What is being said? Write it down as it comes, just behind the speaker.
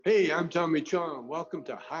Hey, I'm Tommy Chong. Welcome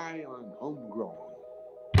to High on Homegrown.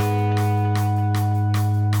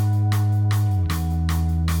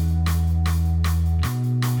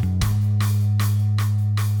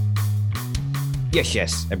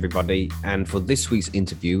 Yes, everybody. And for this week's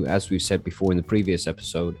interview, as we've said before in the previous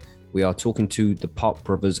episode, we are talking to the Pop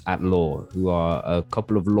Brothers at Law, who are a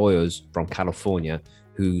couple of lawyers from California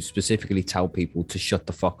who specifically tell people to shut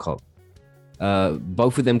the fuck up.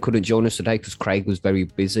 Both of them couldn't join us today because Craig was very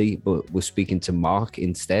busy, but we're speaking to Mark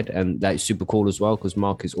instead. And that's super cool as well because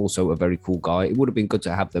Mark is also a very cool guy. It would have been good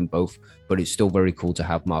to have them both, but it's still very cool to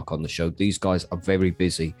have Mark on the show. These guys are very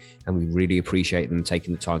busy and we really appreciate them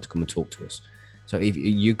taking the time to come and talk to us. So if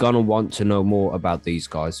you're going to want to know more about these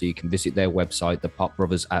guys, so you can visit their website,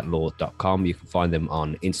 thepopbrothersatlaw.com. You can find them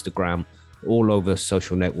on Instagram, all over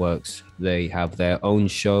social networks. They have their own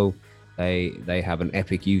show. They have an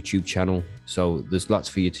epic YouTube channel. So there's lots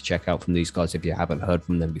for you to check out from these guys if you haven't heard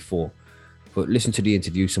from them before. But listen to the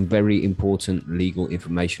interview. Some very important legal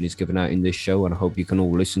information is given out in this show, and I hope you can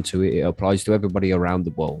all listen to it. It applies to everybody around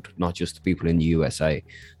the world, not just the people in the USA.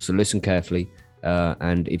 So listen carefully.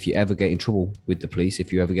 And if you ever get in trouble with the police,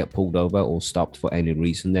 if you ever get pulled over or stopped for any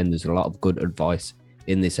reason, then there's a lot of good advice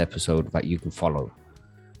in this episode that you can follow.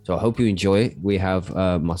 So I hope you enjoy it. We have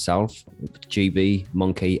myself, GB,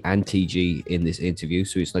 Monkey, and TG in this interview,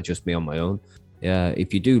 so it's not just me on my own.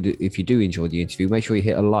 If you do enjoy the interview, make sure you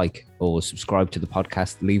hit a like or subscribe to the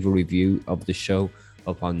podcast. Leave a review of the show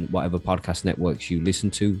up on whatever podcast networks you listen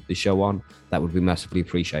to the show on. That would be massively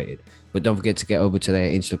appreciated. But don't forget to get over to their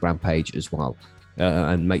Instagram page as well.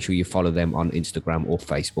 And make sure you follow them on Instagram or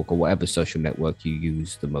Facebook or whatever social network you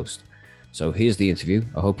use the most. So here's the interview.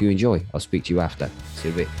 I hope you enjoy. I'll speak to you after. See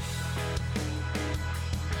you in a bit.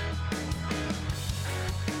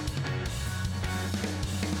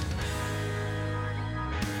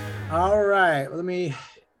 All right. Let me.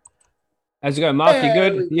 How's it going, Mark? You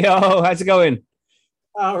good? Yo, how's it going?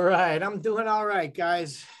 All right. I'm doing all right,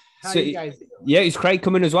 guys. How you guys doing? Yeah, is Craig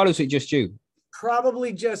coming as well, or is it just you?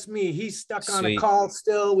 Probably just me. He's stuck on a call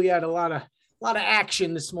still. We had a lot of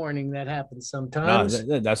action this morning that happens sometimes.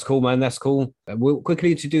 No, that's cool, man. That's cool. We'll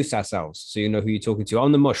quickly introduce ourselves so you know who you're talking to.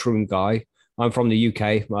 I'm the Mushroom Guy. I'm from the UK.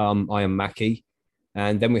 I am Mackie.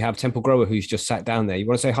 And then we have Temple Grower, who's just sat down there. You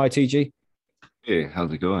want to say hi, TG? Hey,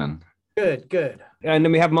 how's it going? Good. And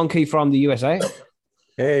then we have Monkey from the USA.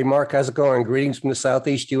 Hey, Mark, how's it going? Greetings from the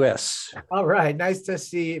Southeast US. All right. Nice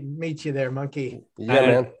to meet you there, Monkey. Yeah,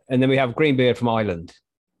 man. And then we have Greenbeard from Ireland.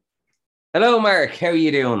 Hello, Mark. How are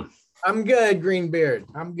you doing? I'm good, Greenbeard.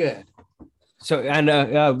 I'm good. So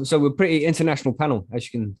we're pretty international panel, as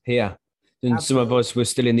you can hear. And Absolutely. Some of us were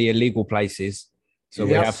still in the illegal places, so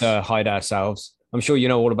we have to hide ourselves. I'm sure you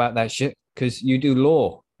know all about that shit because you do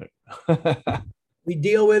law. We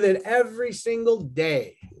deal with it every single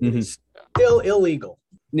day. Mm-hmm. It's still illegal.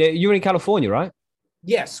 Yeah, you're in California, right?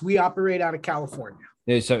 Yes, we operate out of California.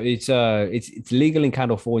 Yeah, so it's legal in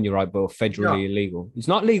California, right? But federally illegal. It's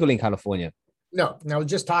not legal in California. No, I was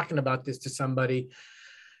just talking about this to somebody.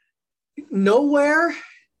 Nowhere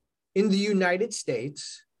in the United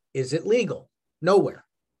States is it legal. Nowhere.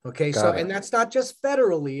 Okay, and that's not just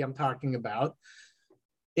federally I'm talking about.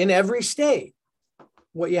 In every state.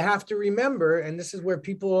 What you have to remember, and this is where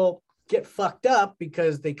people get fucked up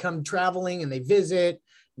because they come traveling and they visit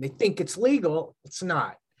and they think it's legal. It's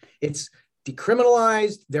not. It's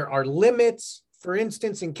decriminalized. There are limits. For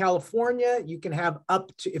instance, in California, you can have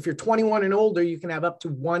up to, if you're 21 and older, you can have up to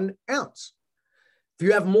 1 ounce. If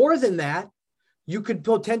you have more than that, you could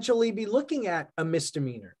potentially be looking at a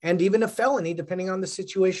misdemeanor and even a felony, depending on the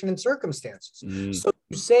situation and circumstances. So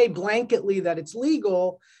you say blanketly that it's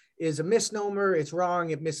legal is a misnomer. It's wrong.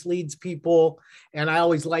 It misleads people. And I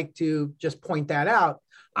always like to just point that out.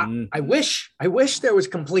 I wish there was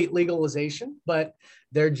complete legalization, but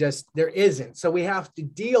there isn't. So we have to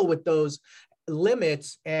deal with those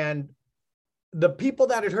limits, and the people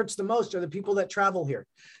that it hurts the most are the people that travel here.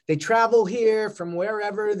 They travel here from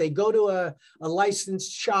wherever. They go to a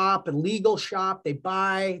licensed shop, a legal shop. They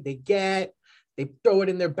buy, they throw it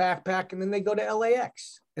in their backpack, and then they go to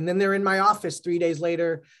LAX. And then they're in my office 3 days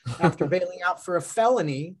later after bailing out for a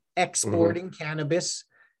felony, exporting cannabis.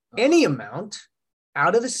 Any amount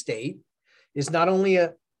out of the state is not only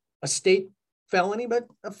a state felony, but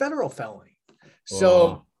a federal felony.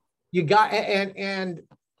 So you got, and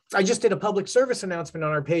I just did a public service announcement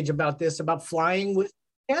on our page about this, about flying with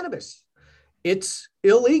cannabis. It's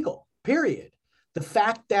illegal, period. The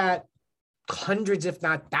fact that hundreds, if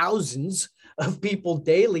not thousands of people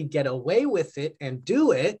daily get away with it and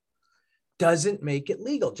do it doesn't make it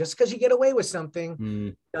legal. Just because you get away with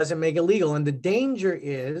something doesn't make it legal. And the danger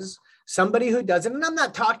is somebody who doesn't, and I'm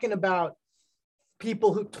not talking about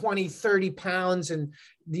people who 20, 30 pounds and,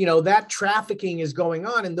 that trafficking is going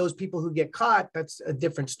on. And those people who get caught, that's a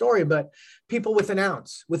different story. But people with an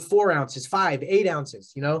ounce, with 4 ounces, 5, 8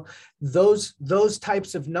 ounces, those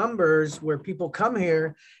types of numbers where people come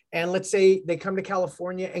here and let's say they come to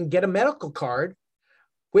California and get a medical card.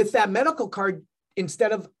 With that medical card,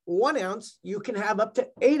 instead of 1 ounce, you can have up to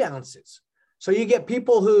 8 ounces. So you get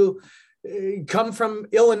people who come from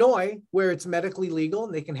Illinois where it's medically legal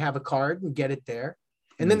and they can have a card and get it there.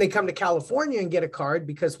 And then they come to California and get a card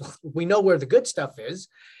because we know where the good stuff is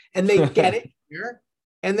and they get it here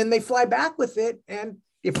and then they fly back with it. And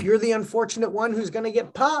if you're the unfortunate one who's going to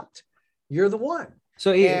get popped, you're the one.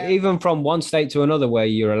 So even from one state to another where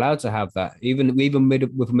you're allowed to have that, even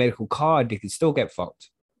with a medical card, you can still get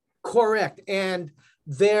fucked. Correct. And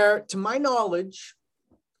there, to my knowledge,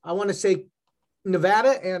 I want to say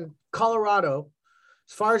Nevada and Colorado,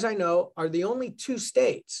 as far as I know, are the only 2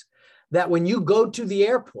 states that when you go to the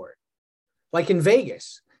airport, like in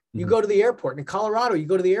Vegas, you go to the airport. In Colorado, you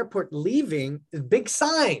go to the airport leaving, a big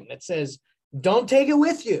sign that says, don't take it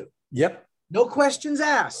with you. Yep. No questions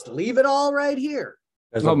asked. Leave it all right here.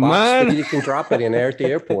 There's a box that you can drop it in there at the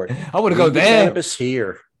airport. I want to go there. Cannabis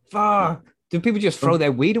here. Fuck. Do people just throw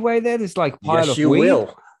their weed away there? It's like a pile Yes, of you weed.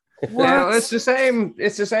 will. Well, it's the same.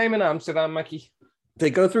 It's the same in Amsterdam, Mackie. They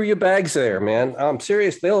go through your bags there, man. I'm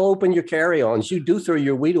serious. They'll open your carry-ons. You do throw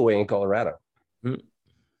your weed away in Colorado. I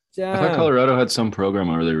thought Colorado had some program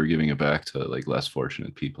where they were giving it back to like less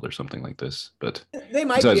fortunate people or something like this. But they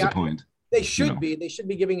might besides be. the point. They should be. They should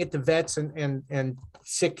be giving it to vets and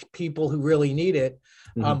sick people who really need it.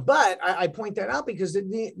 But I point that out because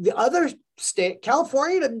the other state,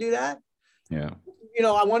 California, doesn't do that. Yeah.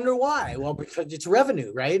 I wonder why. Well, because it's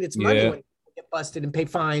revenue, right? It's money when people get busted and pay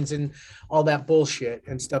fines and all that bullshit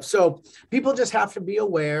and stuff. So people just have to be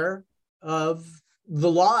aware of the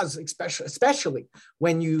laws, especially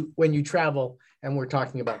when you travel and we're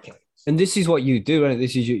talking about cannabis. And this is what you do, right?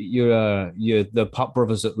 This is you're the Pop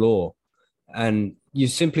Brothers at Law. And you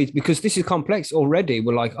simply, because this is complex already,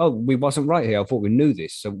 we're like, oh, we wasn't right here. I thought we knew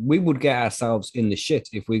this. So we would get ourselves in the shit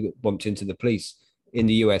if we bumped into the police in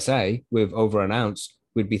the USA with over an ounce.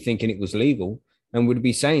 We'd be thinking it was legal and we'd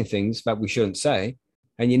be saying things that we shouldn't say.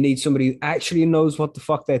 And you need somebody who actually knows what the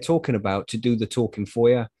fuck they're talking about to do the talking for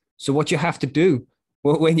you. So what you have to do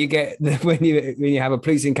when you have a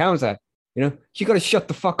police encounter, you got to shut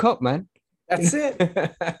the fuck up, man. That's it.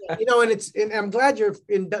 And I'm glad you're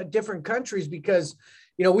in different countries because,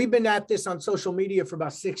 we've been at this on social media for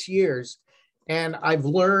about 6 years. And I've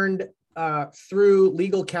learned through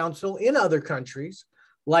legal counsel in other countries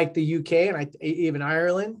like the UK and even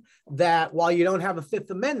Ireland, that while you don't have a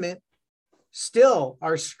Fifth Amendment, still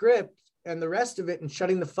our script and the rest of it and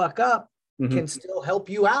shutting the fuck up can still help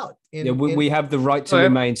you out. We have the right to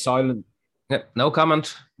remain silent. Yeah, no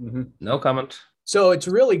comment. No comment. So it's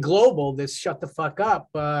really global, this shut the fuck up.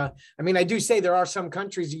 I do say there are some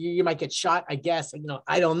countries you might get shot, I guess,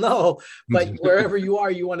 I don't know, but wherever you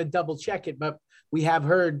are, you want to double check it. But we have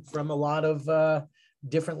heard from a lot of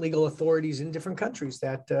different legal authorities in different countries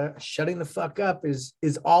that shutting the fuck up is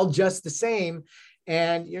all just the same.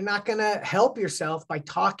 And you're not going to help yourself by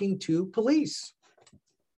talking to police.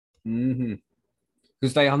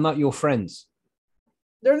 Because they are not your friends.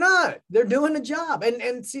 They're not. They're doing a job.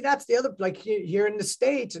 And see, that's the other, like here in the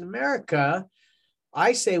States, in America,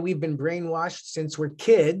 I say we've been brainwashed since we're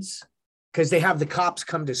kids because they have the cops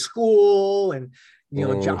come to school and,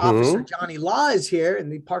 Officer Johnny Law is here and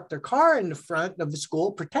they park their car in the front of the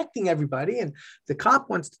school protecting everybody. And the cop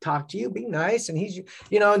wants to talk to you, be nice. And he's,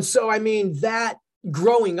 and so, that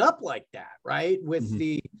growing up like that, right. With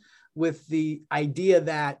the idea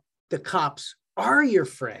that the cops are your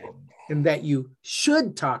friend and that you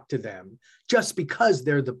should talk to them just because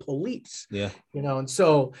they're the police. Yeah. And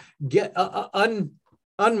so get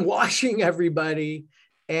unwashing everybody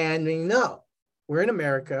and we're in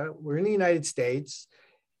America, we're in the United States,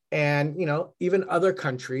 and even other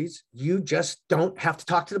countries, you just don't have to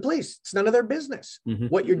talk to the police. It's none of their business.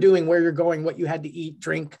 What you're doing, where you're going, what you had to eat,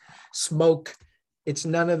 drink, smoke, it's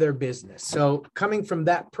none of their business. So coming from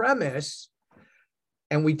that premise,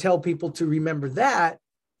 and we tell people to remember that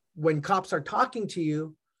when cops are talking to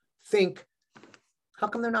you, think, how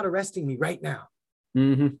come they're not arresting me right now? Why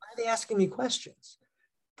are they asking me questions?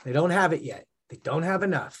 They don't have it yet. They don't have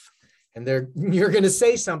enough. And you're going to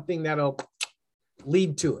say something that'll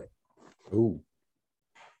lead to it. Ooh.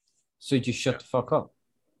 So just shut the fuck up.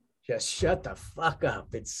 Just shut the fuck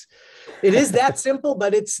up. It is that simple,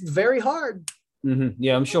 but it's very hard.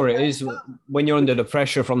 Yeah, I'm sure it is. When you're under the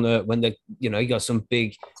pressure from you got some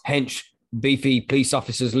big hench beefy police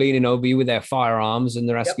officers leaning over you with their firearms, and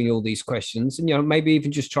they're asking you all these questions, and maybe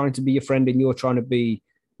even just trying to be your friend, and you're trying to be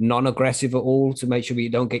non-aggressive at all to make sure that you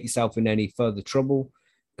don't get yourself in any further trouble.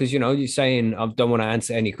 Because you're saying I don't want to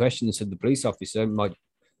answer any questions to the police officer, it might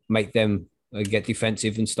make them get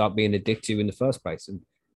defensive and start being addictive in the first place and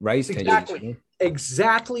raise tensions.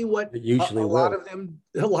 Exactly what usually a lot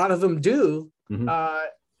of them do.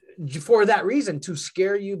 For that reason, to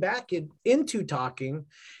scare you back into talking.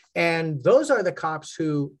 And those are the cops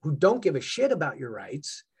who don't give a shit about your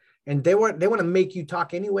rights, and they want to make you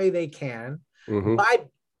talk any way they can by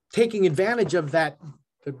taking advantage of the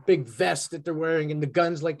big vest that they're wearing and the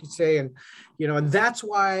guns, like you say, and and that's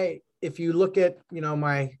why if you look at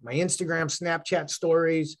my Instagram, Snapchat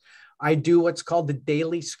stories, I do what's called the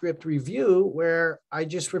daily script review, where I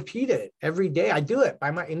just repeat it every day. I do it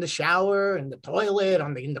in the shower, in the toilet,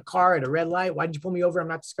 in the car, at a red light. Why did you pull me over? I'm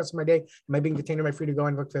not discussing my day. Am I being detained? Am I free to go?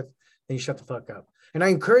 And look fifth. Then you shut the fuck up. And I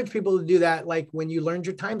encourage people to do that, like when you learned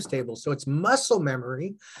your times table. So it's muscle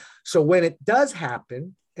memory. So when it does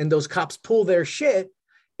happen and those cops pull their shit,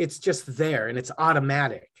 it's just there and it's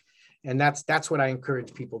automatic. And that's what I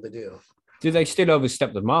encourage people to do. Do they still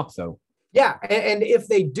overstep the mark though? Yeah. And if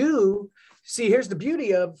they do, see, here's the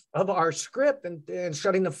beauty of our script and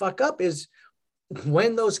shutting the fuck up is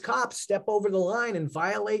when those cops step over the line and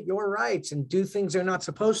violate your rights and do things they're not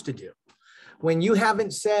supposed to do. When you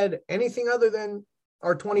haven't said anything other than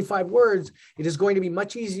our 25 words, it is going to be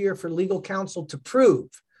much easier for legal counsel to prove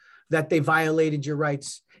that they violated your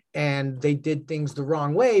rights and they did things the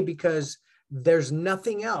wrong way, because there's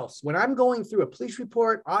nothing else. When I'm going through a police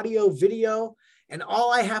report, audio, video, and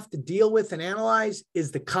all I have to deal with and analyze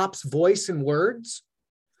is the cop's voice and words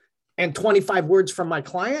and 25 words from my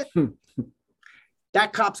client,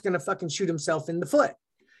 that cop's going to fucking shoot himself in the foot.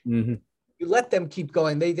 You let them keep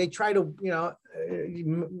going. They try to,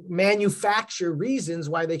 manufacture reasons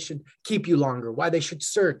why they should keep you longer, why they should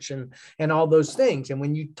search and all those things. And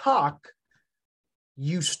when you talk,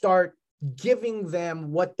 you start giving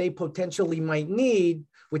them what they potentially might need,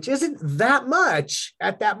 which isn't that much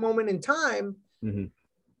at that moment in time,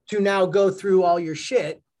 to now go through all your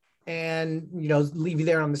shit and, leave you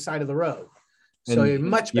there on the side of the road. So you're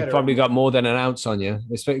much better. You've probably got more than an ounce on you,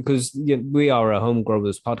 because we are a home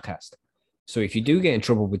growers podcast. So if you do get in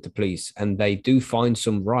trouble with the police and they do find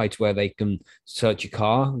some right where they can search your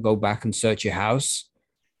car, go back and search your house,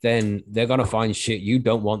 then they're going to find shit you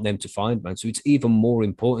don't want them to find, man. So it's even more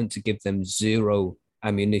important to give them zero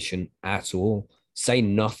ammunition at all. Say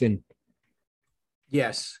nothing.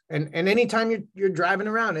 Yes. And anytime you're driving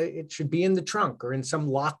around, it should be in the trunk or in some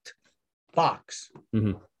locked box.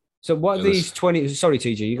 So what are these 20? Sorry,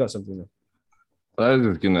 TJ, you got something there. I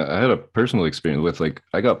had a personal experience with,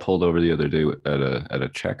 I got pulled over the other day at a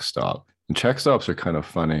check stop. And check stops are kind of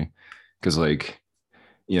funny because I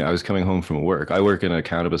was coming home from work. I work in a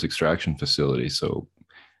cannabis extraction facility, so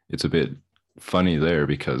it's a bit funny there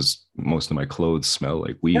because most of my clothes smell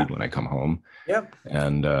like weed when I come home. Yep.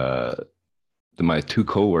 And my two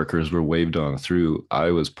coworkers were waved on through.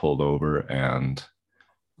 I was pulled over and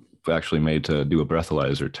actually made to do a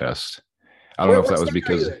breathalyzer test. I don't know if that was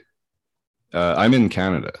because I'm in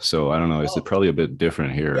Canada, so I don't know. It's probably a bit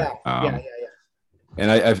different here. Yeah.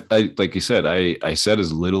 And I like you said, I said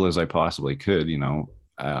as little as I possibly could,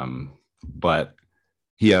 but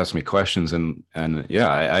he asked me questions and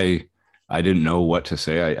I didn't know what to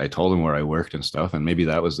say. I told him where I worked and stuff, and maybe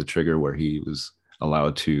that was the trigger where he was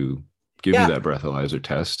allowed to give me that breathalyzer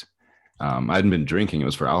test. I hadn't been drinking. It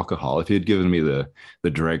was for alcohol. If he had given me the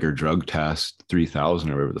Draeger drug test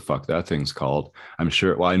 3000 or whatever the fuck that thing's called, I'm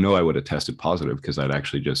sure, well, I know I would have tested positive because I'd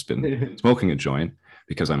actually just been smoking a joint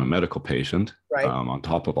because I'm a medical patient, right. On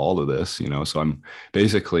top of all of this, so I'm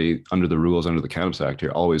basically under the rules, under the Cannabis Act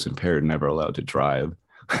here, always impaired, never allowed to drive.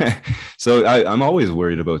 So I'm always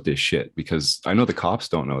worried about this shit because I know the cops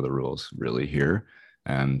don't know the rules really here.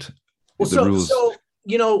 And rules.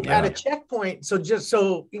 At a checkpoint,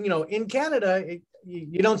 in Canada,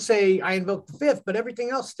 you don't say I invoke the fifth, but everything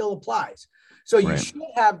else still applies. So you should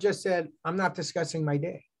have just said, I'm not discussing my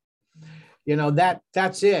day.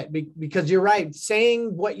 That's it. Because you're right.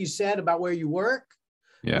 Saying what you said about where you work,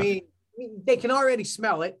 I mean, they can already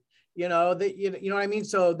smell it, you know what I mean?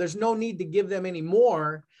 So there's no need to give them any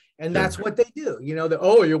more. And that's what they do, you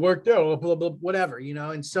worked there, blah, blah, blah, whatever,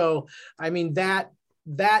 And so, I mean, that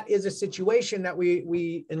is a situation that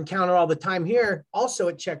we encounter all the time here, also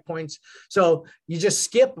at checkpoints. So you just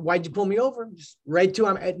skip, why'd you pull me over? Just right to,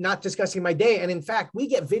 I'm not discussing my day. And in fact, we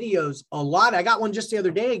get videos a lot. I got one just the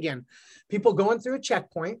other day again. People going through a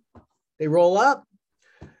checkpoint, they roll up,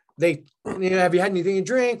 have you had anything to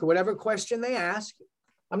drink or whatever question they ask.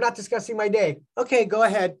 I'm not discussing my day. Okay, go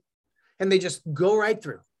ahead. And they just go right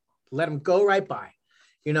through, let them go right by,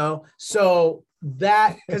 So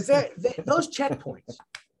that, because those checkpoints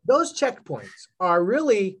are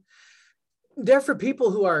really, they're for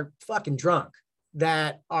people who are fucking drunk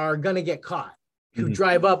that are going to get caught, who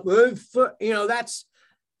drive up,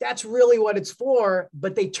 that's really what it's for.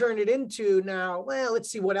 But they turn it into now, well,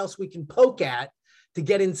 let's see what else we can poke at to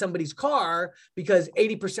get in somebody's car, because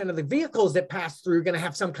 80% of the vehicles that pass through are going to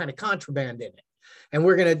have some kind of contraband in it. And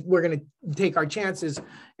we're going to take our chances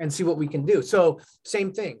and see what we can do. So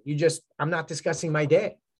same thing. I'm not discussing my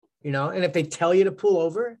day, and if they tell you to pull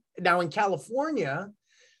over now in California,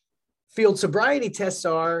 field sobriety tests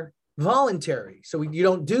are voluntary. So you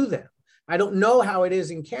don't do them. I don't know how it is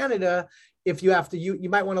in Canada. If you have to, you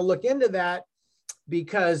might want to look into that,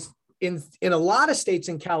 because in a lot of states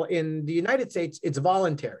in the United States, it's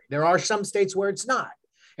voluntary. There are some states where it's not.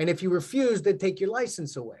 And if you refuse, they take your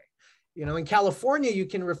license away. In California, you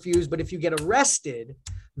can refuse, but if you get arrested,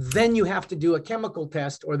 then you have to do a chemical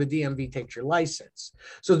test, or the DMV takes your license.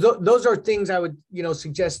 So those are things I would,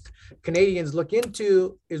 suggest Canadians look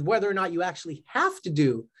into, is whether or not you actually have to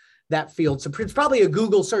do that field. So it's probably a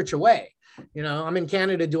Google search away. I'm in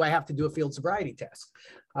Canada. Do I have to do a field sobriety test?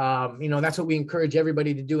 That's what we encourage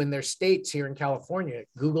everybody to do in their states here in California.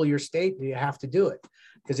 Google your state. Do you have to do it?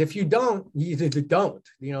 Because if you don't, you don't.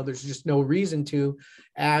 There's just no reason to,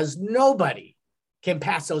 as nobody can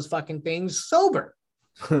pass those fucking things sober.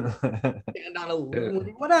 And on a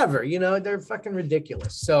whatever, they're fucking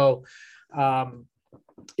ridiculous. So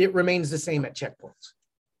it remains the same at checkpoints.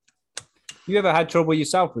 You ever had trouble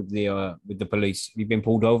yourself with the police? You've been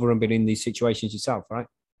pulled over and been in these situations yourself, right?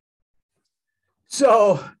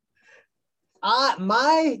 So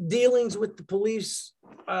my dealings with the police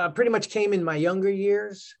pretty much came in my younger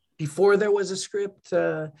years, before there was a script,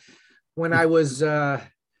 when I was, I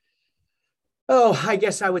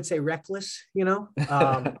guess I would say reckless,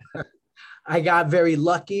 I got very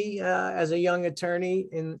lucky as a young attorney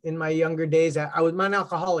in my younger days. I'm an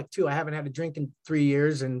alcoholic too. I haven't had a drink in 3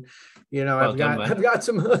 years, and I've got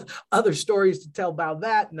some other stories to tell about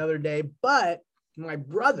that another day. But my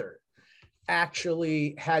brother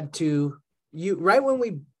actually had to, right when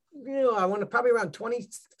we, I want to probably around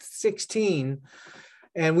 2016,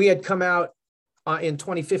 and we had come out in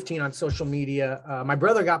 2015 on social media. My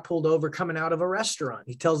brother got pulled over coming out of a restaurant.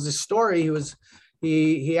 He tells this story.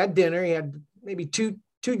 He had dinner. He had maybe two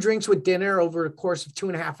drinks with dinner over the course of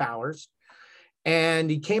 2.5 hours. And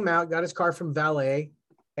he came out, got his car from valet.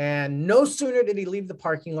 And no sooner did he leave the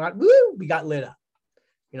parking lot, we got lit up.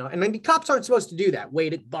 And then the cops aren't supposed to do that,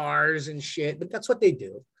 wait at bars and shit, but that's what they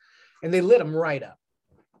do. And they lit him right up.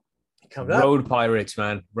 Road pirates,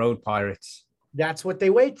 man. Road pirates. That's what they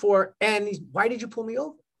wait for. And why did you pull me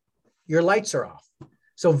over? Your lights are off.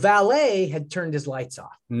 So valet had turned his lights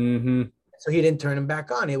off. Mm-hmm. So he didn't turn them back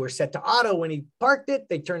on. They were set to auto when he parked it.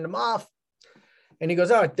 They turned them off. And he goes,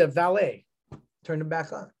 oh, the valet turned them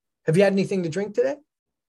back on. Have you had anything to drink today?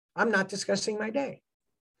 I'm not discussing my day.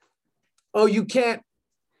 Oh, you can't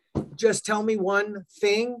just tell me one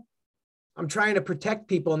thing? I'm trying to protect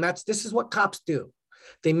people. And this is what cops do.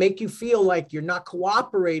 They make you feel like you're not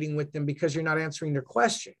cooperating with them because you're not answering their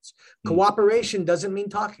questions. Cooperation doesn't mean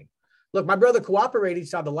talking. Look, my brother cooperated. He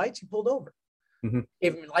saw the lights. He pulled over.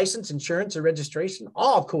 Gave him license, insurance, or registration.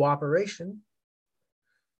 All cooperation.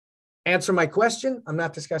 Answer my question. I'm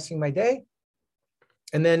not discussing my day.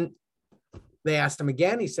 And then they asked him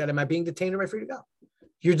again. He said, am I being detained or am I free to go?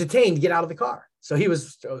 You're detained. Get out of the car. So he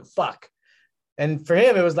was, fuck. And for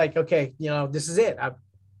him, it was like, okay, this is it.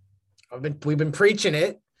 We've been preaching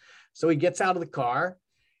it. So he gets out of the car.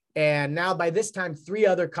 And now by this time, 3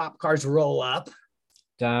 other cop cars roll up.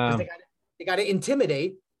 Damn. They got to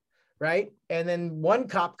intimidate, right? And then one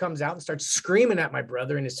cop comes out and starts screaming at my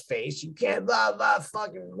brother in his face. You can't, blah, blah,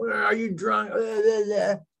 fucking, where are you drunk? Blah, blah,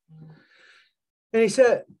 blah. And he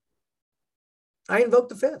said, I invoked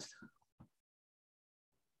the 5th.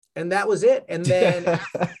 And that was it. And then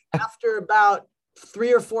after about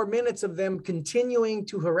 3 or 4 minutes of them continuing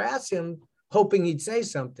to harass him, hoping he'd say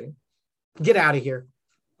something, get out of here.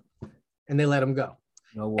 And they let him go.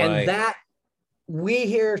 No way. And that, we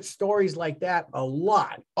hear stories like that a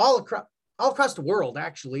lot, all across the world,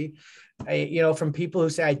 actually, from people who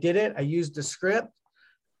say, I did it. I used the script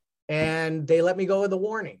and they let me go with a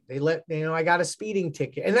warning. I got a speeding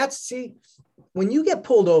ticket. And when you get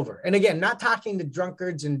pulled over, and again, not talking to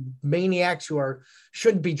drunkards and maniacs who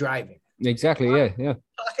shouldn't be driving. Exactly. Yeah.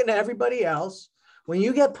 Talking to everybody else. When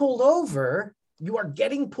you get pulled over, you are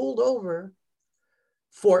getting pulled over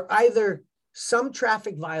for either some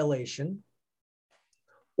traffic violation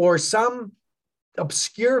or some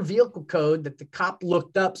obscure vehicle code that the cop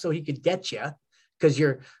looked up so he could get you because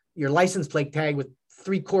your license plate tag with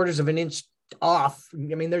 3/4 of an inch off.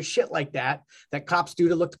 I mean, there's shit like that cops do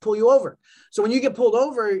to look to pull you over. So when you get pulled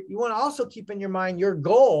over, you want to also keep in your mind your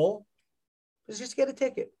goal is just get a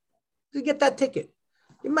ticket. Just get that ticket.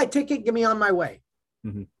 Give me my ticket. Get me on my way.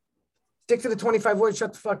 Mm-hmm. Stick to the 25 words.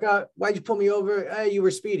 Shut the fuck up. Why'd you pull me over? Hey, you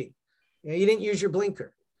were speeding. You didn't use your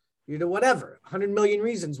blinker. You know, whatever. 100 million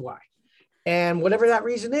reasons why. And whatever that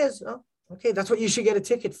reason is, oh, okay, that's what you should get a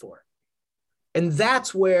ticket for. And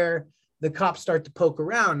that's where the cops start to poke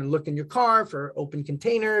around and look in your car for open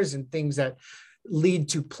containers and things that lead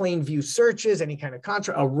to plain view searches, any kind of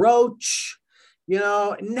a roach, you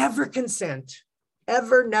know, never consent,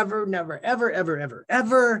 ever, never, never, ever, ever, ever,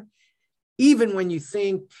 ever, even when you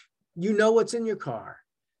think you know what's in your car.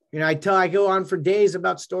 You know, I go on for days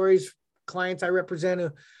about stories, clients I represent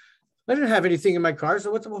who, I didn't have anything in my car,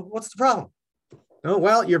 so what's the problem? Oh,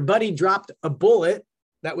 well, your buddy dropped a bullet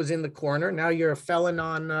that was in the corner. Now you're a felon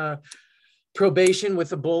on probation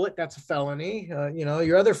with a bullet. That's a felony. You know,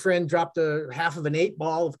 your other friend dropped a half of an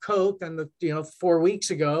 8-ball of coke on 4 weeks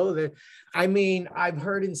ago. I mean, I've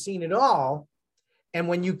heard and seen it all. And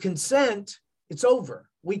when you consent, it's over.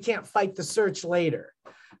 We can't fight the search later.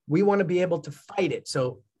 We want to be able to fight it.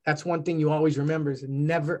 So that's one thing you always remember is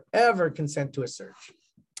never, ever consent to a search.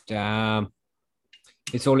 Damn.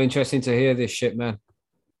 It's all interesting to hear this shit, man.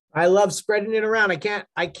 I love spreading it around. I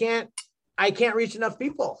can't reach enough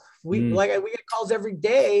people. We get calls every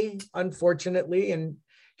day, unfortunately, and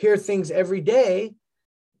hear things every day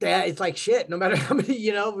that it's like shit. No matter how many,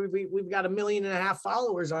 you know, we've got 1.5 million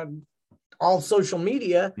followers on all social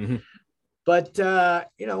media, but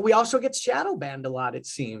you know, we also get shadow banned a lot, it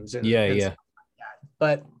seems. And yeah. Like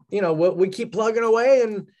but you know, we keep plugging away,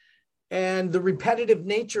 and the repetitive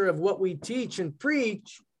nature of what we teach and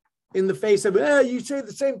preach in the face of, you say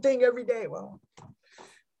the same thing every day. Well,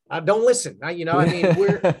 don't listen.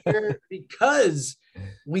 We're because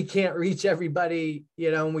we can't reach everybody,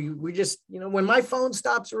 you know, we just, you know, when my phone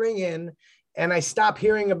stops ringing and I stop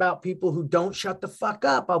hearing about people who don't shut the fuck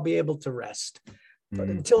up, I'll be able to rest. But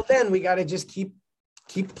until then, we got to just keep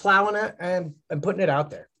plowing it and putting it out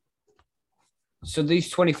there. So these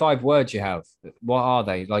 25 words you have, what are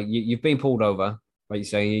they? Like you've been pulled over, like you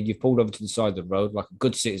say, you've pulled over to the side of the road like a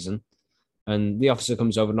good citizen, and the officer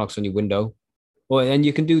comes over, knocks on your window. And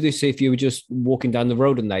you can do this if you were just walking down the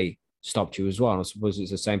road and they stopped you as well. I suppose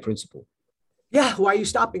it's the same principle. Yeah. Why are you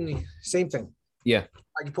stopping me? Same thing. Yeah.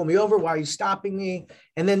 Why'd you pull me over? Why are you stopping me?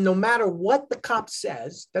 And then no matter what the cop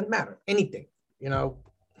says, doesn't matter, anything, you know,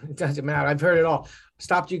 it doesn't matter. I've heard it all.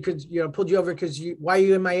 Stopped you because, you know, pulled you over because why are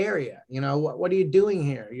you in my area? You know, what are you doing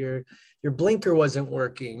here? Your blinker wasn't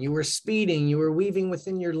working. You were speeding. You were weaving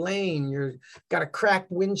within your lane. You're got a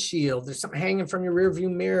cracked windshield. There's something hanging from your rear view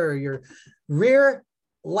mirror. Your rear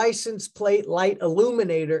license plate light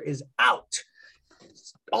illuminator is out.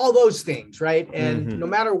 All those things, right? And no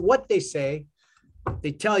matter what they say,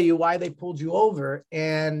 they tell you why they pulled you over.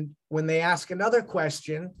 And when they ask another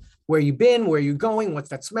question, where you been, where you going, what's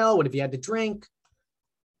that smell? What have you had to drink?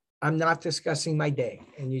 I'm not discussing my day.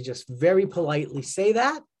 And you just very politely say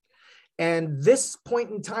that. And this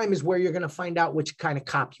point in time is where you're going to find out which kind of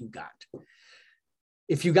cop you got.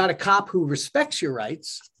 If you got a cop who respects your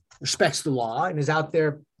rights, respects the law, and is out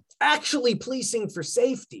there actually policing for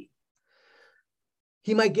safety,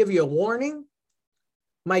 he might give you a warning,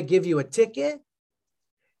 might give you a ticket,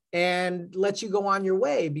 and let you go on your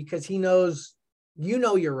way because he knows you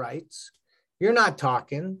know your rights. You're not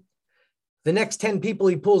talking. The next 10 people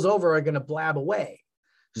he pulls over are going to blab away.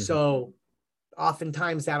 So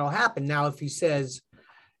oftentimes that'll happen. Now, if he says,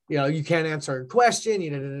 you know, you can't answer a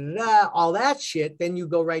question, all that shit, then you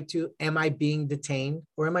go right to, am I being detained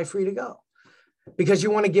or am I free to go? Because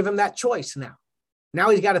you want to give him that choice now. Now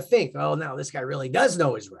he's got to think, oh, no, this guy really does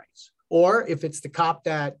know his rights. Or if it's the cop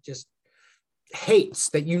that just hates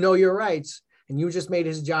that you know your rights and you just made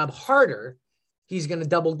his job harder, he's going to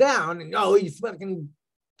double down and, oh, you fucking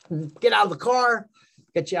get out of the car,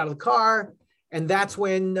 get you out of the car. And that's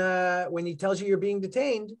when he tells you you're being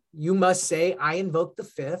detained, you must say, I invoke the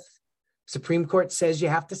Fifth. Supreme Court says you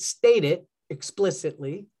have to state it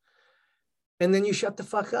explicitly. And then you shut the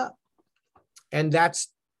fuck up. And that's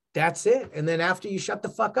it. And then after you shut the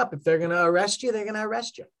fuck up, if they're going to arrest you, they're going to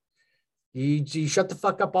arrest you. You shut the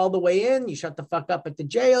fuck up all the way in. You shut the fuck up at the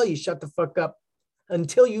jail. You shut the fuck up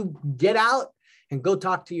until you get out and go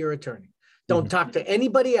talk to your attorney. Don't talk to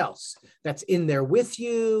anybody else that's in there with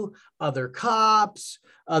you, other cops,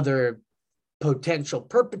 other potential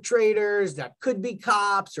perpetrators that could be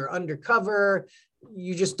cops or undercover.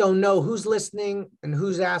 You just don't know who's listening and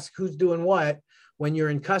who's doing what when you're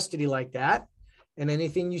in custody like that, and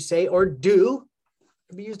anything you say or do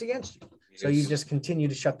can be used against you. So you just continue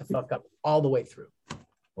to shut the fuck up all the way through.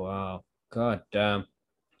 Wow. God damn.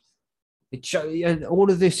 And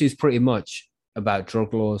all of this is pretty much about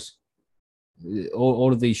drug laws.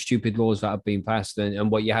 All of these stupid laws that have been passed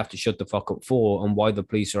and what you have to shut the fuck up for, and why the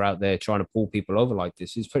police are out there trying to pull people over like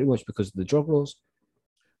this is pretty much because of the drug laws.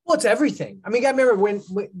 Well, it's everything. I mean, I remember when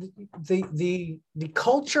the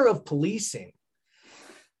culture of policing,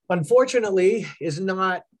 unfortunately, is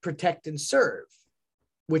not protect and serve,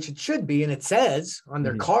 which it should be, and it says on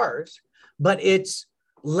their cars, but it's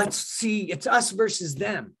us versus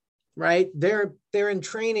them, right? They're in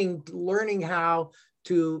training, learning how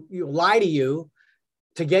to lie to you,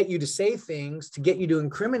 to get you to say things, to get you to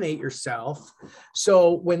incriminate yourself.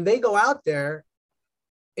 So when they go out there,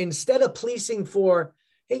 instead of policing for,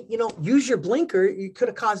 hey, use your blinker, you could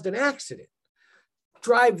have caused an accident.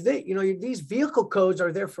 Drive these vehicle codes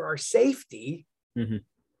are there for our safety.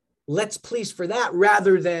 Let's police for that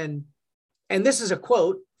rather than, and this is a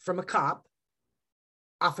quote from a cop,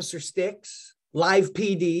 Officer Sticks, Live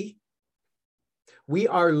PD. We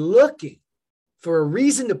are looking for a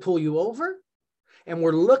reason to pull you over, and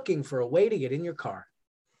we're looking for a way to get in your car.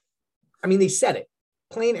 I mean, they said it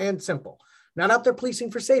plain and simple. Not out there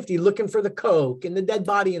policing for safety, looking for the coke and the dead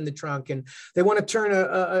body in the trunk. And they want to turn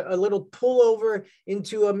a little pullover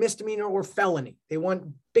into a misdemeanor or felony. They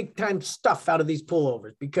want big time stuff out of these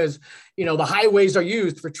pullovers because, the highways are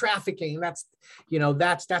used for trafficking. That's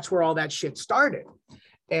where all that shit started.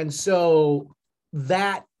 And so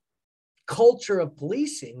that culture of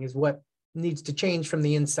policing is what needs to change from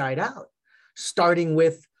the inside out, starting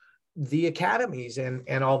with the academies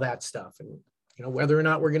and all that stuff. And whether or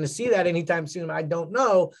not we're going to see that anytime soon, I don't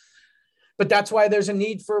know. But that's why there's a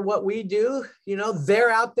need for what we do. They're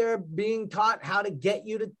out there being taught how to get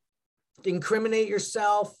you to incriminate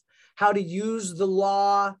yourself, how to use the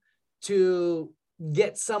law to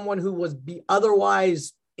get someone who was be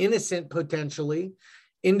otherwise innocent potentially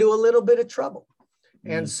into a little bit of trouble.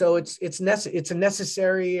 And so it's a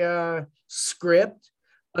necessary script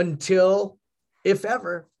until, if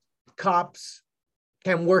ever, cops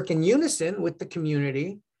can work in unison with the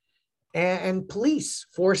community and police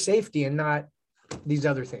for safety and not these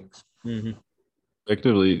other things.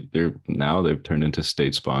 Effectively, they've turned into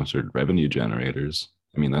state-sponsored revenue generators.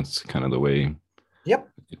 I mean, that's kind of the way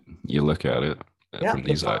you look at it from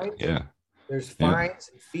these sides. Yeah. There's fines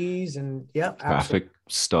and fees and traffic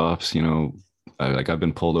stops, I've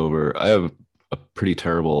been pulled over. I have a pretty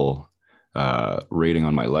terrible rating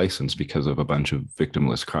on my license because of a bunch of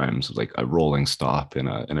victimless crimes, like a rolling stop in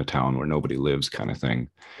a town where nobody lives kind of thing.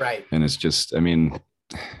 Right. And it's just, I mean,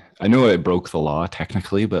 I know I broke the law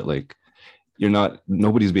technically, but like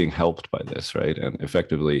nobody's being helped by this, right? And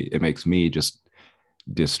effectively it makes me just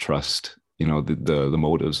distrust, the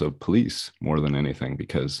motives of police more than anything,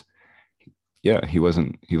 because he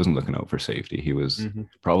wasn't looking out for safety. He was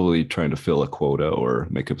probably trying to fill a quota or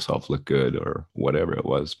make himself look good or whatever it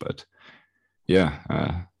was. But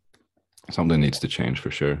something needs to change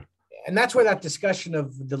for sure. And that's where that discussion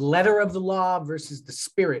of the letter of the law versus the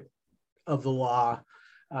spirit of the law,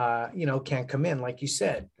 can come in. Like you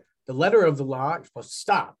said, the letter of the law, you're supposed to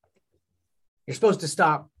stop. You're supposed to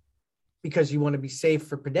stop because you want to be safe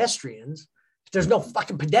for pedestrians. If there's no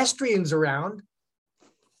fucking pedestrians around,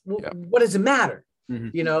 what does it matter?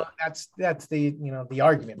 That's the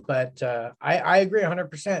argument. But I agree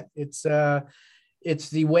 100%. It's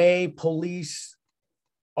the way police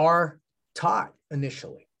are taught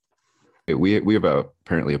initially. We have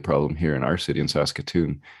apparently a problem here in our city in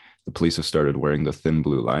Saskatoon. The police have started wearing the thin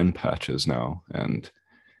blue line patches now, and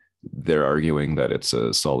they're arguing that it's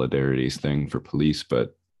a solidarity thing for police.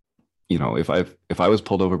 But if I was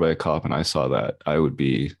pulled over by a cop and I saw that, I would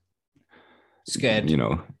be scared.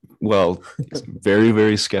 Very,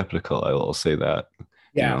 very skeptical. I will say that.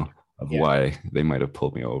 Why they might have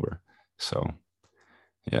pulled me over. So,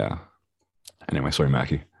 yeah. Anyway, sorry,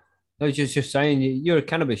 Mackie. I was just saying, you're a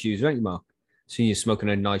cannabis user, aren't you, Mark? So you're smoking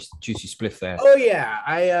a nice juicy spliff there. Oh yeah,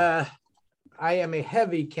 I am a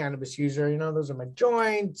heavy cannabis user. Those are my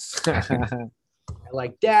joints. I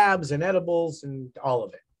like dabs and edibles and all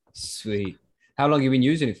of it. Sweet. How long have you been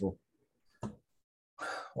using it for?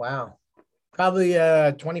 Wow, probably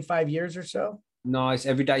 25 years or so. Nice.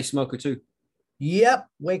 Everyday smoker too. Yep.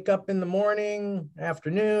 Wake up in the morning,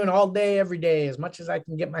 afternoon, all day, every day, as much as I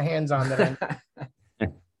can get my hands on that.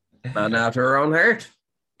 Man after her own heart.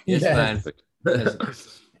 Yes, man.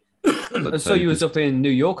 So you was up in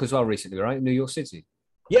New York as well recently, right? New York City.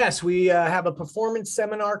 Yes, we have a performance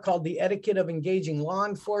seminar called The Etiquette of Engaging Law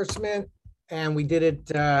Enforcement, and we did it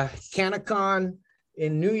CanaCon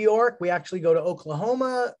in New York. We actually go to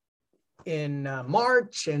Oklahoma in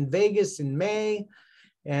March and Vegas in May.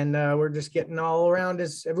 And we're just getting all around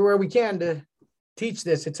us everywhere we can to teach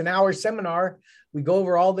this. It's an hour seminar. We go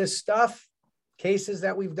over all this stuff, cases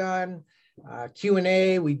that we've done,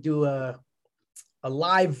 Q&A. We do a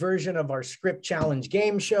live version of our script challenge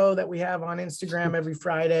game show that we have on Instagram every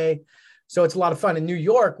Friday. So it's a lot of fun. And New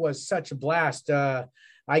York was such a blast.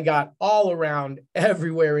 I got all around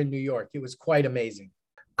everywhere in New York. It was quite amazing.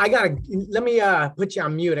 Let me put you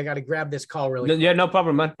on mute. I got to grab this call really quick. Yeah, no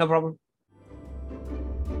problem, man. No problem.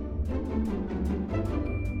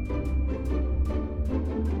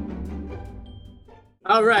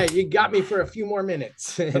 All right, you got me for a few more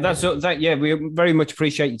minutes. But that's that. Yeah, we very much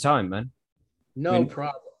appreciate your time, man. No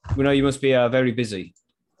problem. We know you must be very busy.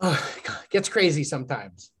 Oh, God, it gets crazy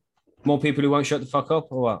sometimes. More people who won't shut the fuck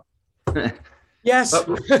up, or what? Yes.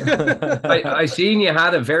 I seen you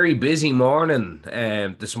had a very busy morning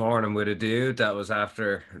this morning with a dude that was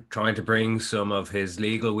after trying to bring some of his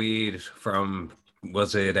legal weed from,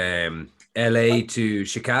 was it LA to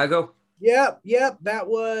Chicago? Yep. That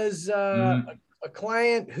was a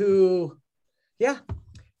client who,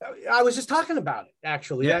 I was just talking about it,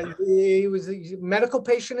 actually. Yeah. He was a medical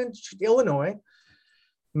patient in Illinois,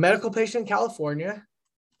 medical patient in California,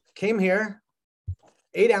 came here,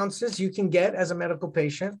 8 ounces you can get as a medical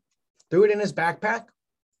patient, threw it in his backpack,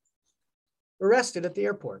 arrested at the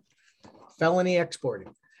airport, felony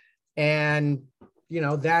exporting. And,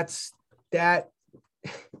 that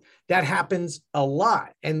happens a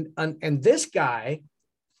lot. And this guy,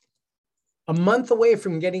 a month away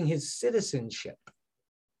from getting his citizenship.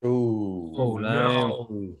 Ooh, Oh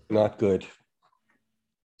no, not good.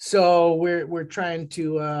 So we're trying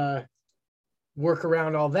to work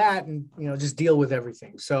around all that and just deal with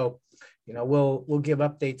everything. So we'll give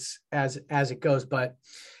updates as it goes. But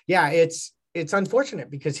yeah, it's unfortunate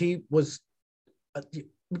because he was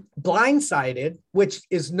blindsided, which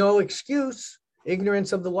is no excuse.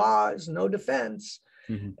 Ignorance of the law is no defense.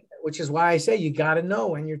 Mm-hmm. Which is why I say you got to know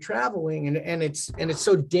when you're traveling, and it's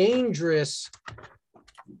so dangerous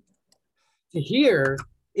to hear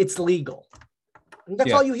it's legal. And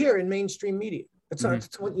that's all you hear in mainstream media. That's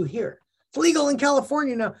what you hear. It's legal in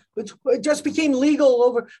California now, but it just became legal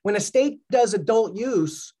over when a state does adult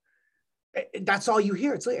use. That's all you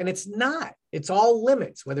hear. And it's not. It's all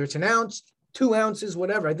limits, whether it's an ounce, 2 ounces,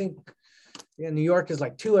 whatever. I think New York is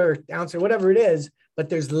like 2 ounces or whatever it is, but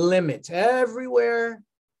there's limits everywhere.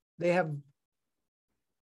 They have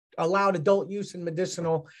allowed adult use and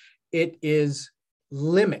medicinal. It is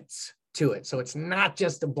limits to it. So it's not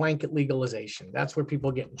just a blanket legalization. That's where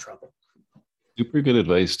people get in trouble. Super good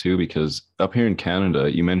advice too, because up here in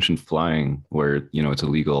Canada, you mentioned flying where, it's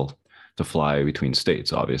illegal to fly between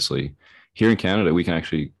states, obviously. Here in Canada, we can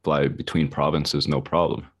actually fly between provinces, no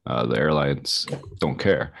problem. The airlines don't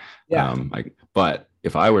care. Yeah. But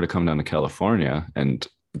if I were to come down to California and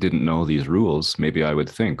didn't know these rules, maybe I would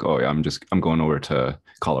think, oh, I'm going over to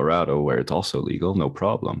Colorado where it's also legal, no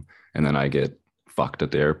problem. And then I get fucked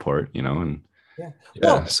at the airport, and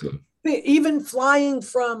so even flying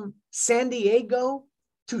from San Diego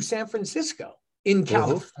to San Francisco in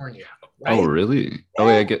California. Right? Oh, really? Oh,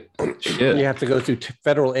 yeah, I get shit. You have to go through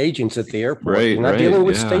federal agents at the airport. Right, You're not dealing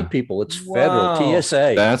with state people. It's federal,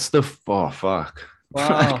 TSA. That's the fuck.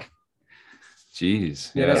 Wow.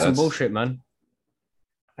 Jeez. Yeah, that's some bullshit, man.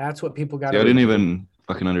 That's what people got. I didn't even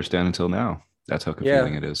fucking understand until now. That's how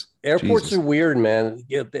confusing it is. Airports are weird, man.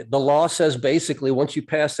 The law says basically once you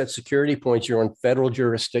pass that security point, you're on federal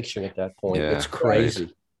jurisdiction at that point. Yeah, it's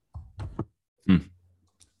crazy.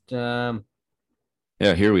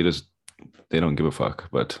 Yeah, here they don't give a fuck,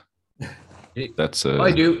 but that's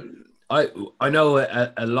I do. I know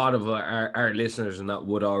a lot of our listeners and that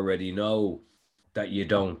would already know that you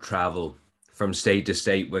don't travel from state to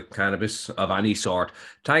state with cannabis of any sort.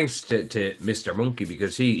 Thanks to Mr. Monkey,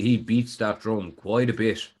 because he beats that drum quite a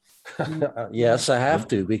bit. Yes, I have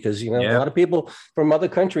to, because a lot of people from other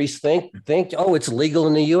countries think oh, it's legal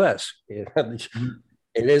in the US.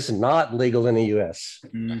 It is not legal in the US.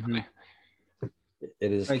 Mm-hmm.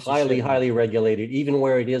 It is highly regulated, even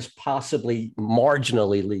where it is possibly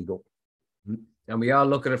marginally legal. And we all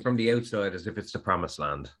look at it from the outside as if it's the promised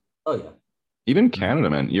land. Oh yeah. Even Canada,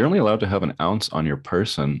 man, you're only allowed to have an ounce on your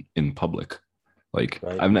person in public. Like,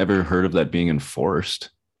 I've never heard of that being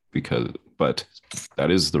enforced but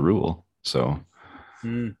that is the rule. So,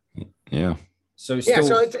 yeah. So it's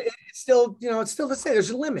still, it's still the same.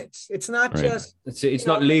 There's limits. It's not just. It's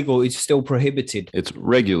not legal. It's still prohibited. It's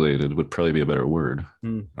regulated would probably be a better word.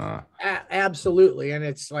 Absolutely. And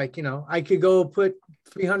it's like, I could go put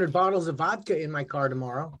 300 bottles of vodka in my car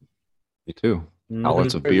tomorrow. Me too.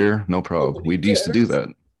 Outlets of beer, no problem. We used to do that.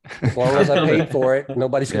 As long as I paid for it,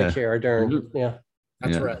 nobody's going to care. Darn. Yeah.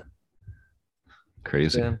 That's right.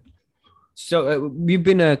 Crazy. Yeah. So you've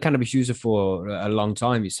been a cannabis user for a long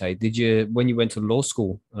time, you say. Did you, when you went to law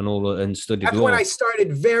school and all and studied That's law? when I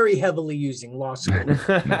started very heavily using law school.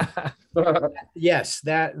 Yes,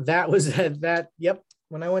 that was that. Yep.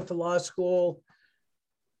 When I went to law school,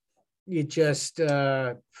 you just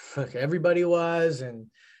everybody was, and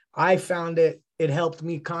I found it helped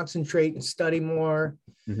me concentrate and study more,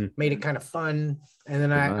 made it kind of fun. And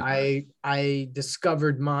then I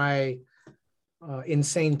discovered my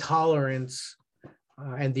insane tolerance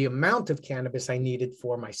and the amount of cannabis I needed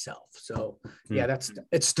for myself. So yeah,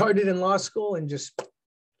 it started in law school and just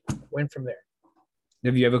went from there.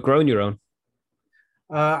 Have you ever grown your own?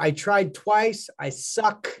 I tried twice. I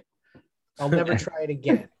suck. I'll never try it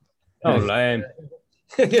again. Oh, lame.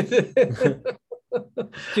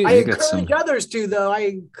 I encourage others to, though. I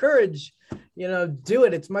encourage, do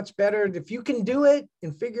it. It's much better if you can do it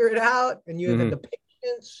and figure it out, and you have the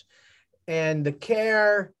patience and the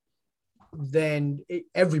care, then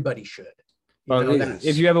everybody should.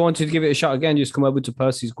 If you ever wanted to give it a shot again, just come over to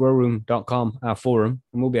percysgrowroom.com, our forum,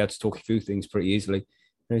 and we'll be able to talk you through things pretty easily.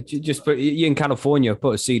 Just put you in California,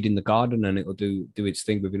 put a seed in the garden, and it'll do its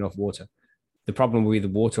thing with enough water. The problem will be the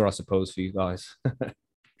water, I suppose, for you guys.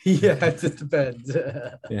 Yeah, it just depends.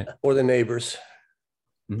 Yeah, or the neighbors.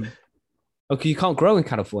 Okay, you can't grow in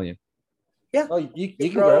California. Yeah, you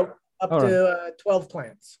can grow up to 12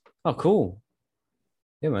 plants. Oh, cool.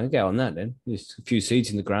 Yeah, man, get on that then. Just a few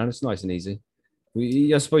seeds in the ground. It's nice and easy.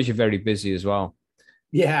 I suppose you're very busy as well.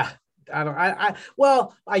 Yeah, I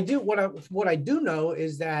do. What I do know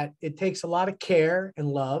is that it takes a lot of care and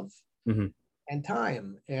love and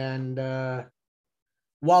time. And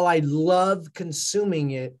while I love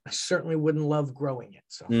consuming it, I certainly wouldn't love growing it.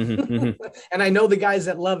 So, and I know the guys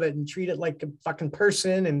that love it and treat it like a fucking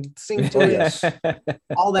person and sing to it.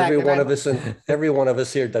 All that. Every one of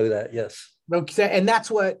us here do that. Yes. And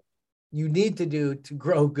that's what you need to do to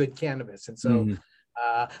grow good cannabis. And so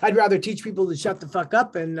I'd rather teach people to shut the fuck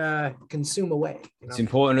up and consume away. It's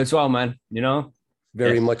important as well, man.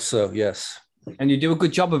 Very much so. Yes. And you do a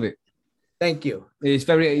good job of it. Thank you. It's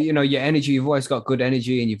very, your energy. You've always got good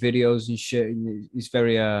energy in your videos and shit. It's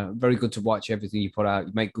very, very good to watch everything you put out.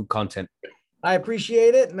 You make good content. I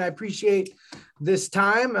appreciate it, and I appreciate this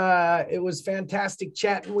time. It was fantastic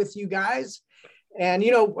chatting with you guys. And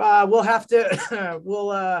we'll have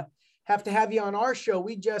to have you on our show.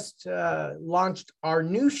 We just launched our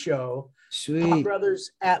new show, Sweet. Pop Brothers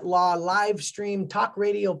at Law live stream talk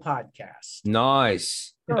radio podcast.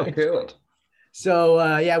 Nice. Oh, cool.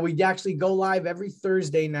 So we actually go live every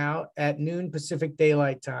Thursday now at noon Pacific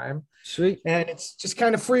Daylight Time. Sweet. And it's just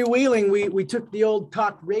kind of freewheeling. We took the old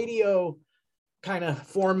talk radio kind of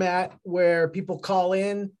format where people call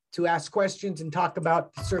in to ask questions and talk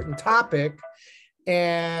about a certain topic,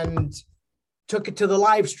 and took it to the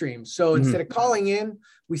live stream. So instead of calling in,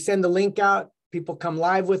 we send the link out. People come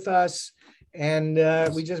live with us, and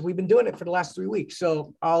we've been doing it for the last 3 weeks.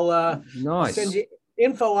 So I'll send you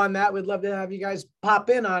info on that. We'd love to have you guys pop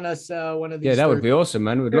in on us one of these. Yeah, that would be awesome,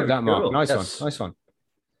 man. We'd love that, Mark. Cool. Nice one.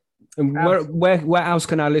 And where else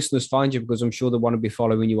can our listeners find you? Because I'm sure they want to be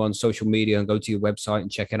following you on social media and go to your website and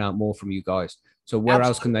checking out more from you guys. So where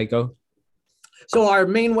else can they go? So our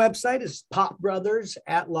main website is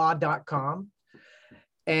popbrothersatlaw.com.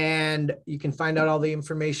 And you can find out all the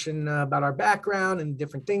information about our background and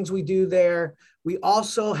different things we do there. We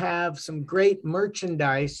also have some great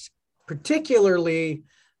merchandise, particularly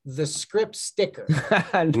the script sticker.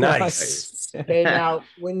 Nice. Okay, now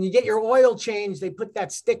when you get your oil change, they put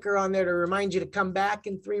that sticker on there to remind you to come back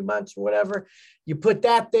in 3 months or whatever. You put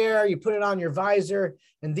that there, you put it on your visor,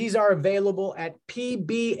 and these are available at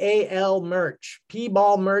PBAL merch,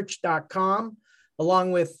 pballmerch.com,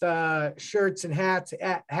 along with shirts and hats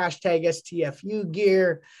at hashtag STFU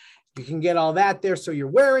gear. You can get all that there. So you're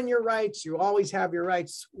wearing your rights. You always have your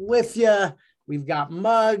rights with you. We've got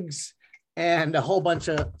mugs and a whole bunch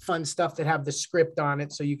of fun stuff that have the script on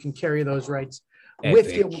it. So you can carry those rights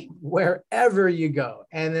with you wherever you go.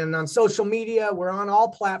 And then on social media, we're on all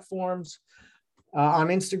platforms. On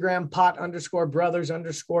Instagram,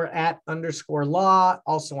 pot_brothers_at_law.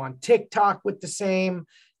 Also on TikTok with the same.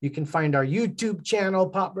 You can find our YouTube channel,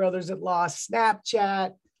 Pop Brothers at Law,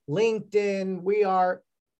 Snapchat, LinkedIn. We are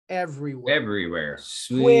everywhere.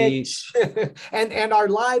 Sweet. Twitch. and our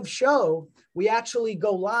live show, we actually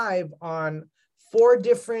go live on 4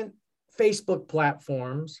 different Facebook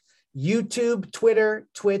platforms: YouTube, Twitter,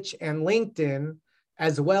 Twitch, and LinkedIn,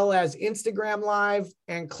 as well as Instagram Live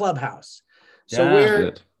and Clubhouse.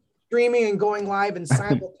 So streaming and going live and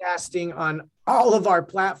simulcasting on all of our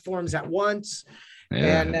platforms at once.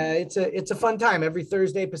 Yeah. And it's a fun time every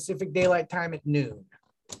Thursday, Pacific Daylight Time at noon.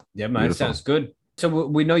 Yeah, man, Beautiful. sounds good. So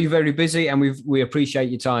we know you're very busy, and we appreciate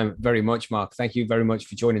your time very much, Mark. Thank you very much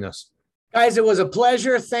for joining us. Guys, it was a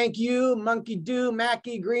pleasure. Thank you, Monkey Do,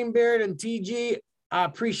 Mackie, Greenbeard, and TG. I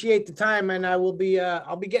appreciate the time, and I'll be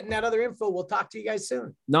getting that other info. We'll talk to you guys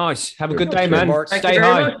soon. Nice. Have a good day, Sure, man. Mark. Stay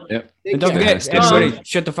high. Yeah. Take And don't care. forget, Stay everybody, safe.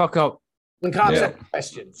 shut the fuck up. When cops Yeah. have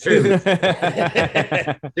questions. See you,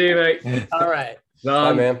 mate. All right.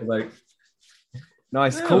 Bye, man. Like,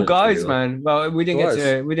 Nice, Yeah, cool it was guys, cool. man. Well, we didn't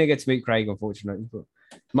It get to meet Craig, unfortunately, but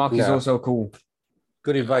Mark is No. also cool.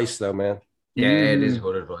 Good advice, though, man. yeah, it is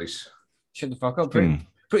good advice. Shut the fuck up. Pretty, Hmm.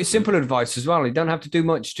 pretty simple advice as well. You don't have to do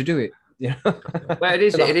much to do it. Yeah. Well,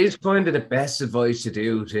 it is kind of the best advice to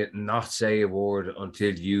do, to not say a word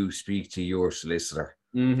until you speak to your solicitor.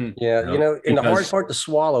 Mhm. Yeah, No, and the hard because- part to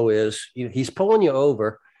swallow is he's pulling you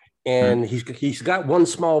over, and he's got one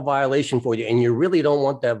small violation for you, and you really don't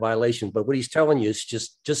want that violation. But what he's telling you is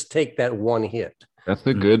just take that one hit. That's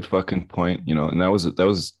a good fucking point, you know, and that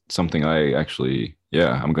was something I actually,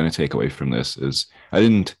 I'm going to take away from this is I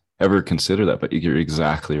didn't ever consider that, but you're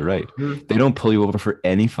exactly right. Mhm. They don't pull you over for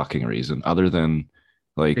any fucking reason other than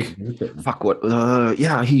like, fuck what,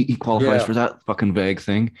 he qualifies Yeah. for that fucking vague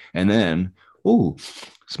thing. And then,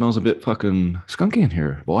 smells a bit fucking skunky in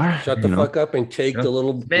here, boy. Shut the You know? fuck up and take the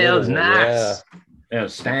little Smells little one. nice. Yeah,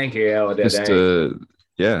 stanky out there.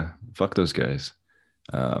 Just fuck those guys.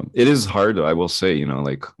 It is hard though, I will say, you know,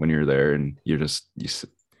 like when you're there and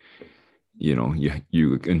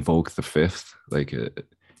you invoke the fifth, like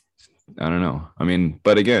I don't know, I mean,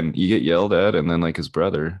 but again, you get yelled at, and then like his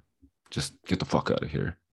brother, just get the fuck out of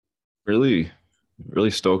here. Really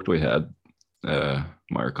stoked we had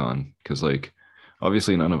Mark on, because like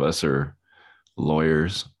obviously none of us are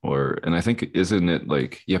lawyers, and I think, isn't it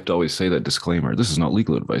like you have to always say that disclaimer, this is not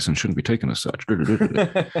legal advice and shouldn't be taken as such,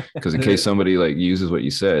 because in case somebody like uses what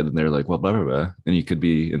you said and they're like, well, blah blah blah, then you could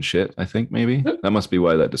be in shit. I think maybe that must be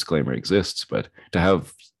why that disclaimer exists. But to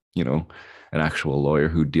have, you know, an actual lawyer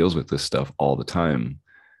who deals with this stuff all the time,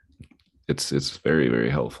 it's very, very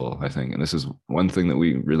helpful, I think. And this is one thing that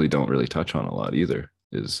we really don't touch on a lot either,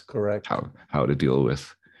 is Correct. how to deal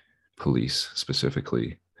with police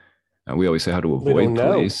specifically. And we always say how to We avoid don't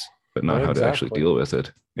know. police, but not how to actually Exactly. deal with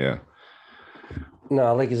it. Yeah. No,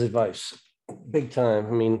 I like his advice, big time.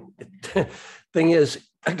 I mean, thing is,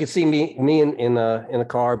 I could see me in a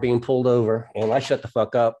car being pulled over, and I shut the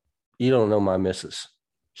fuck up. You don't know my missus.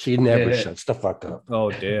 She never Yeah. shuts the fuck up. Oh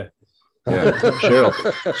dear. Yeah.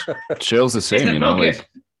 Cheryl's the same, you know, Okay. like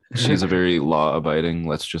she's a very law-abiding,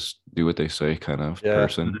 let's just do what they say kind of Yeah.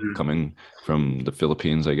 person, Mhm. coming from the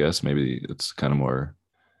Philippines, I guess. Maybe it's kind of more,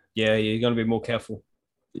 Yeah, you're gonna be more careful.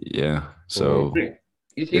 yeah. So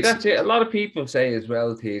You see, It's- that's it. A lot of people say as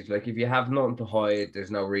well, Tej, like if you have nothing to hide,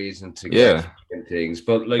 there's no reason to Yeah. get things.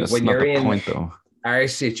 But like that's when not you're the in point though. our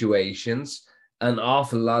situations, an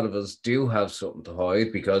awful lot of us do have something to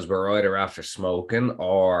hide because we're either after smoking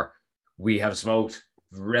or we have smoked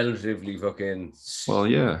relatively fucking Well,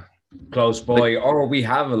 yeah. close by, or we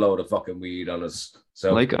have a load of fucking weed on us.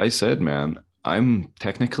 So Like I said, man, I'm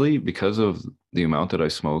technically, because of the amount that I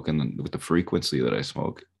smoke and with the frequency that I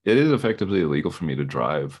smoke, it is effectively illegal for me to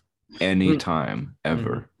drive anytime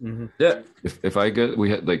ever. Mm-hmm. yeah, If I get, we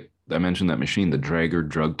had, like I mentioned, that machine, the Drager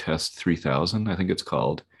Drug Test 3000, I think it's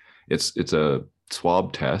called. It's a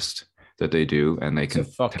swab test that they do, and they It's can a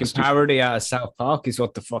fucking test your- parody out of South Park, is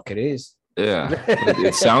what the fuck it is. Yeah,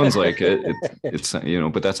 it sounds like it. It's, you know,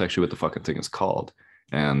 but that's actually what the fucking thing is called.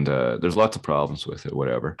 And there's lots of problems with it,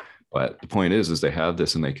 whatever. But the point is they have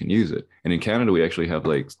this and they can use it. And in Canada, we actually have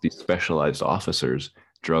like these specialized officers,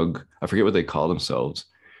 I forget what they call themselves,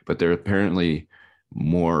 but they're apparently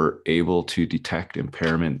more able to detect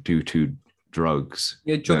impairment due to drugs.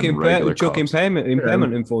 Yeah, drug than regular cops. impairment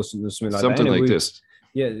enforcement or something like Something that. like We- this.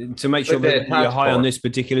 Yeah, to make sure But the that you're high on passport. this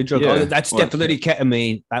particular drug. Yeah. Oh, that's Well, definitely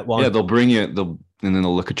ketamine. That one. Yeah, they'll bring you, and then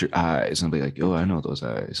they'll look at your eyes and be like, oh, I know those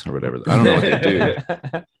eyes, or whatever. I don't know what they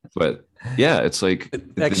do. But yeah, it's like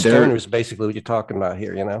External is basically what you're talking about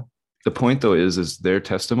here, you know? the point though is their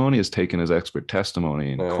testimony is taken as expert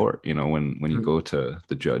testimony in Yeah. court, you know, when you go to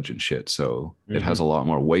the judge and shit. So it has a lot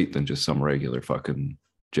more weight than just some regular fucking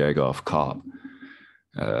jagoff cop.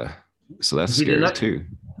 So that's See, scary the- too.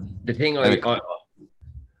 the thing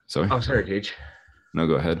Sorry. sorry, Tej. No,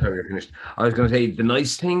 go ahead. Sorry, you're finished. I was going to say the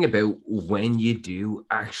nice thing about when you do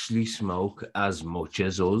actually smoke as much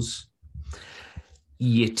as us,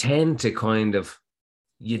 you tend to kind of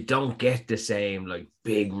you don't get the same like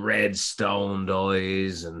big red stoned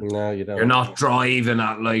eyes, and No, you don't. you're not driving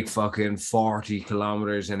at like fucking 40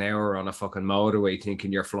 kilometers an hour on a fucking motorway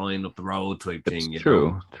thinking you're flying up the road type thing. It's you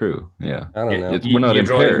know? true. Yeah. I don't know. We're not you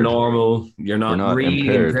drive impaired. normal. You're not, We're not really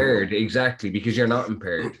impaired. impaired. Exactly, because you're not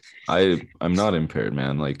impaired. I'm not impaired,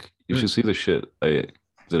 man. Like you should see the shit that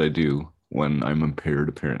I do when I'm impaired.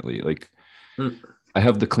 Apparently, like I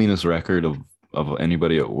have the cleanest record of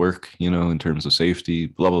anybody at work, you know, in terms of safety,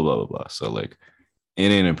 blah blah blah blah blah. So like, it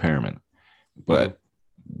ain't impairment, but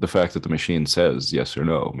the fact that the machine says yes or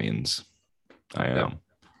no means I am,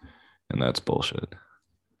 and that's bullshit.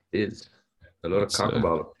 It is a lot of cock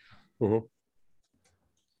about it. Mhm.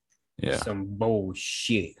 Yeah. Some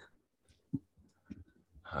bullshit.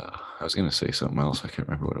 I was gonna say something else. I can't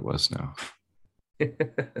remember what it was now.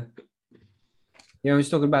 Yeah, I was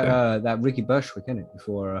talking about that Ricky Bushwick, isn't it?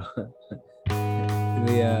 Before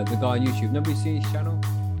the guy on YouTube. Nobody see his channel?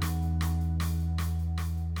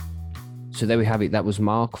 So there we have it. That was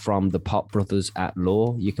Mark from the Pop Brothers at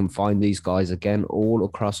Law. You can find these guys again all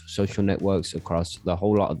across social networks, across the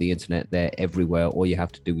whole lot of the internet. They're everywhere. All you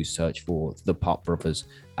have to do is search for the Pop Brothers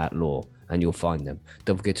at Law and you'll find them.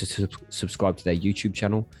 Don't forget to subscribe to their YouTube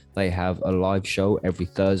channel. They have a live show every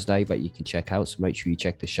Thursday that you can check out. So make sure you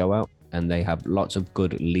check the show out. And they have lots of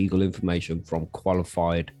good legal information from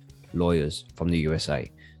qualified lawyers from the USA.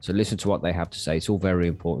 So listen to what they have to say. It's all very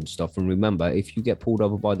important stuff. And remember, if you get pulled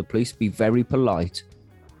over by the police, be very polite,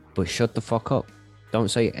 but shut the fuck up. Don't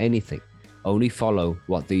say anything. Only follow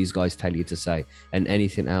what these guys tell you to say. And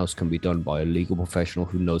anything else can be done by a legal professional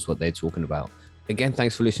who knows what they're talking about. Again,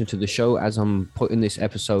 thanks for listening to the show. As I'm putting this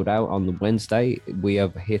episode out on the Wednesday, we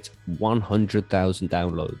have hit 100,000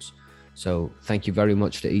 downloads. So thank you very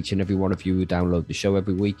much to each and every one of you who download the show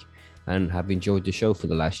every week and have enjoyed the show for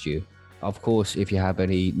the last year. Of course, if you have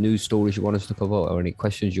any news stories you want us to cover or any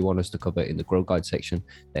questions you want us to cover in the Grow Guide section,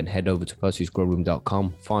 then head over to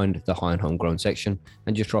Percy'sGrowroom.com, find the High and Homegrown section,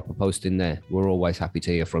 and just drop a post in there. We're always happy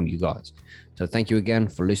to hear from you guys. So thank you again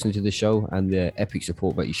for listening to the show and the epic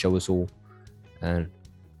support that you show us all. And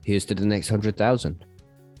here's to the next 100,000.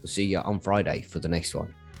 We'll see you on Friday for the next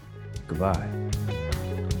one. Goodbye.